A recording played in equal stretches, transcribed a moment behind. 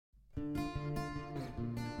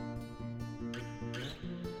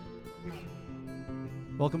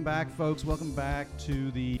Welcome back, folks. Welcome back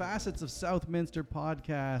to the Facets of Southminster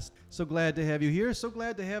podcast. So glad to have you here. So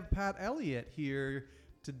glad to have Pat Elliott here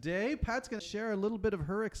today. Pat's going to share a little bit of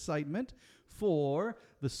her excitement for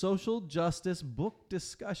the social justice book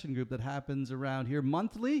discussion group that happens around here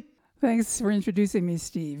monthly. Thanks for introducing me,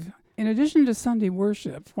 Steve. In addition to Sunday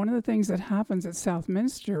worship, one of the things that happens at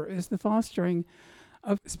Southminster is the fostering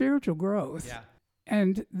of spiritual growth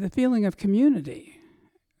and the feeling of community.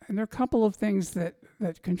 And there are a couple of things that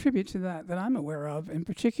contribute to that I'm aware of, in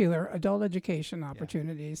particular, adult education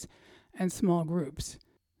opportunities and small groups.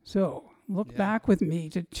 So look back with me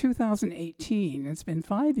to 2018. It's been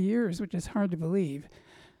 5 years, which is hard to believe.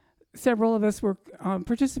 Several of us were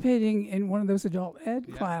participating in one of those adult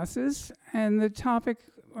ed classes, and the topic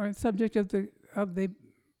or subject of the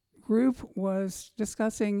group was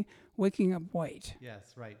discussing waking up white.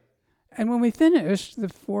 Yes, right. And when we finished the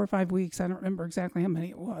 4 or 5 weeks, I don't remember exactly how many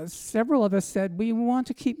it was, several of us said, we want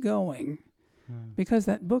to keep going because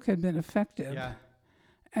that book had been effective. Yeah.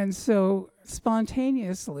 And so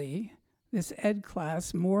spontaneously, this ed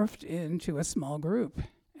class morphed into a small group.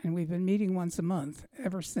 And we've been meeting once a month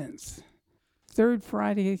ever since. Third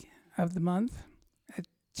Friday of the month at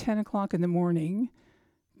 10 o'clock in the morning,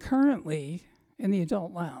 currently in the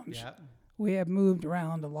adult lounge. Yeah. We have moved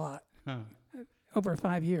around a lot over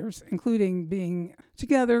 5 years, including being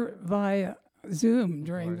together via Zoom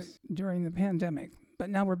during the pandemic. But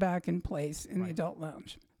now we're back in place in the adult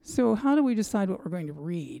lounge. So how do we decide what we're going to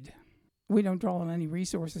read? We don't draw on any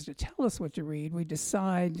resources to tell us what to read. We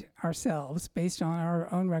decide ourselves based on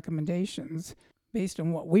our own recommendations, based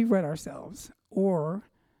on what we've read ourselves, or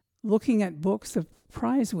looking at books of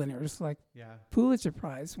prize winners like Pulitzer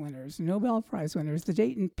Prize winners, Nobel Prize winners, the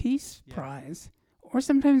Dayton Peace Prize. Or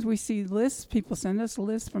sometimes we see lists. People send us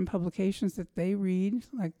lists from publications that they read,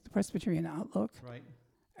 like the Presbyterian Outlook. Right.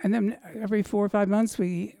 And then every 4 or 5 months,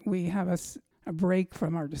 we have a break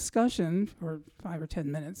from our discussion for 5 or 10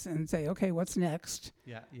 minutes and say, okay, what's next?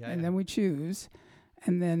 And then we choose.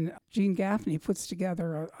 And then Jean Gaffney puts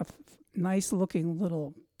together a nice-looking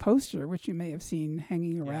little poster, which you may have seen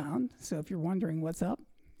hanging around. So if you're wondering what's up,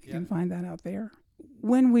 you can find that out there.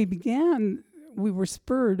 When we began, we were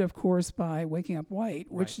spurred, of course, by Waking Up White,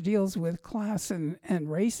 which deals with class and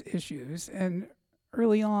race issues. And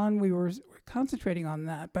early on, we were concentrating on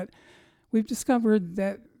that. But we've discovered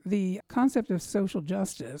that the concept of social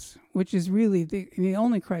justice, which is really the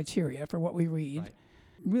only criteria for what we read,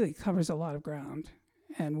 really covers a lot of ground.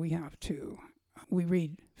 And we have to. We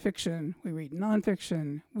read fiction, we read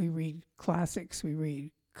nonfiction, we read classics, we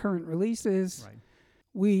read current releases. Right.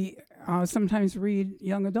 We sometimes read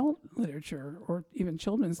young adult literature or even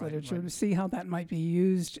children's literature to see how that might be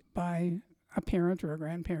used by a parent or a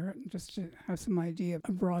grandparent, just to have some idea of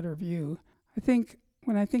a broader view. I think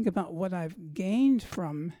when I think about what I've gained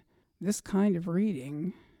from this kind of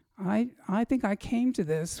reading, I think I came to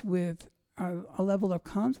this with a level of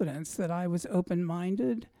confidence that I was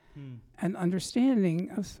open-minded and understanding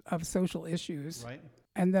of social issues. Right.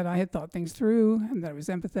 And that I had thought things through, and that I was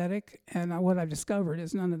empathetic. And what I've discovered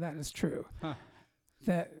is none of that is true.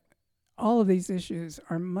 That all of these issues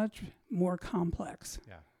are much more complex,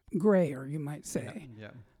 grayer, you might say,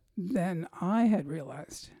 than I had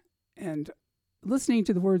realized. And listening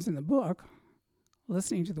to the words in the book,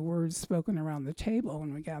 listening to the words spoken around the table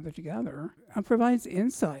when we gather together, provides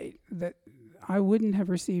insight that I wouldn't have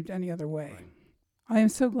received any other way. Right. I am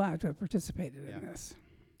so glad to have participated in this.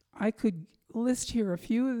 I could list here a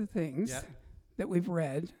few of the things that we've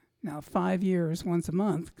read. Now, 5 years, once a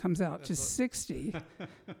month, comes out to 60.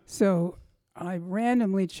 So I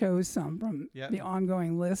randomly chose some from the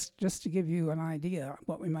ongoing list just to give you an idea of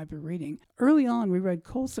what we might be reading. Early on, we read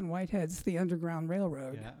Colson Whitehead's The Underground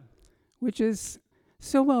Railroad, which is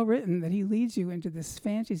so well written that he leads you into this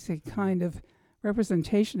fantasy kind of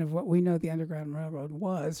representation of what we know the Underground Railroad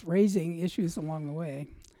was, raising issues along the way.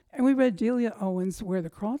 And we read Delia Owens' Where the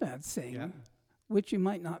Crawdads Sing, which you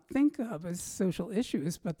might not think of as social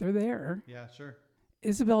issues, but they're there. Yeah, sure.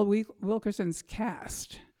 Isabel Wilkerson's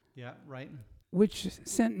Caste. Yeah, right. Which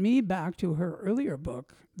sent me back to her earlier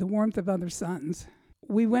book, The Warmth of Other Suns.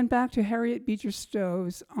 We went back to Harriet Beecher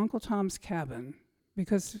Stowe's Uncle Tom's Cabin,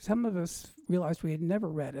 because some of us realized we had never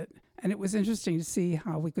read it. And it was interesting to see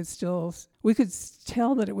how we could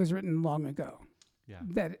tell that it was written long ago. Yeah.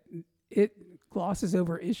 That it glosses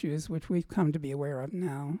over issues which we've come to be aware of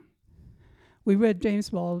now. We read James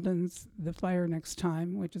Baldwin's The Fire Next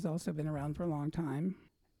Time, which has also been around for a long time.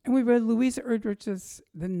 And we read Louisa Erdrich's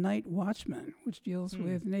The Night Watchman, which deals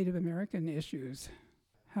with Native American issues,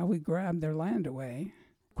 how we grabbed their land away.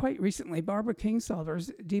 Quite recently, Barbara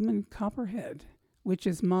Kingsolver's Demon Copperhead, which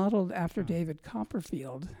is modeled after David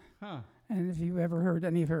Copperfield. Huh. And if you've ever heard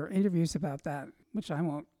any of her interviews about that, which I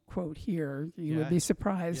won't quote here, you would be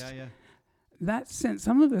surprised. Yeah. That sent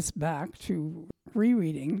some of us back to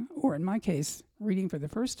rereading, or in my case, reading for the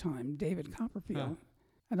first time, David Copperfield.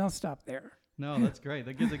 And I'll stop there. No, that's great.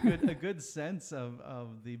 That gives a good sense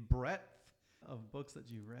of the breadth of books that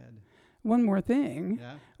you read. One more thing.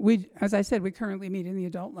 Yeah. We, as I said, we currently meet in the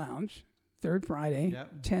Adult Lounge, third Friday,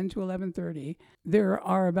 Yep. 10 to 11:30. There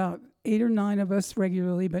are about 8 or 9 of us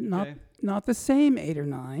regularly, but not the same 8 or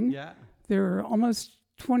 9. Yeah. There are almost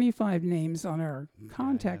 25 names on our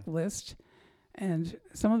contact list, and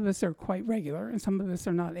some of us are quite regular, and some of us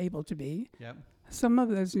are not able to be. Yep. Some of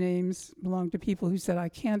those names belong to people who said, I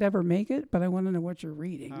can't ever make it, but I want to know what you're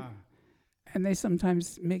reading. And they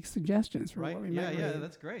sometimes make suggestions for what we might read. Yeah,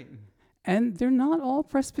 that's great. And they're not all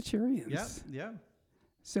Presbyterians. Yeah.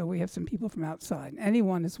 So we have some people from outside.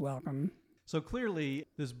 Anyone is welcome. So clearly,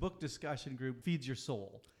 this book discussion group feeds your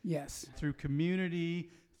soul. Yes. Through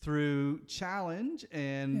community, through challenge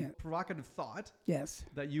and provocative thought. Yes.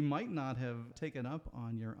 That you might not have taken up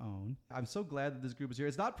on your own. I'm so glad that this group is here.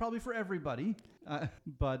 It's not probably for everybody,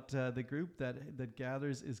 but the group that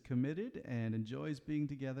gathers is committed and enjoys being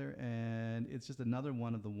together, and it's just another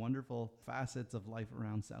one of the wonderful facets of life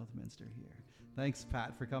around Southminster here. Thanks,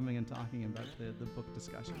 Pat, for coming and talking about the book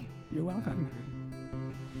discussion. You're welcome.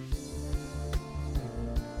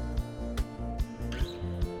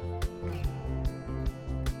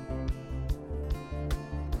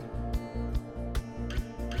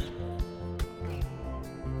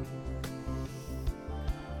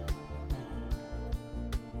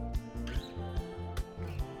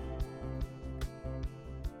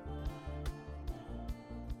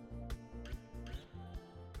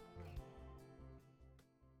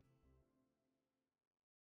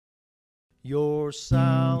 Your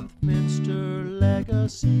Southminster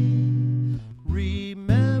legacy,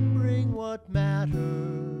 remembering what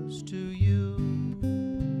matters to you.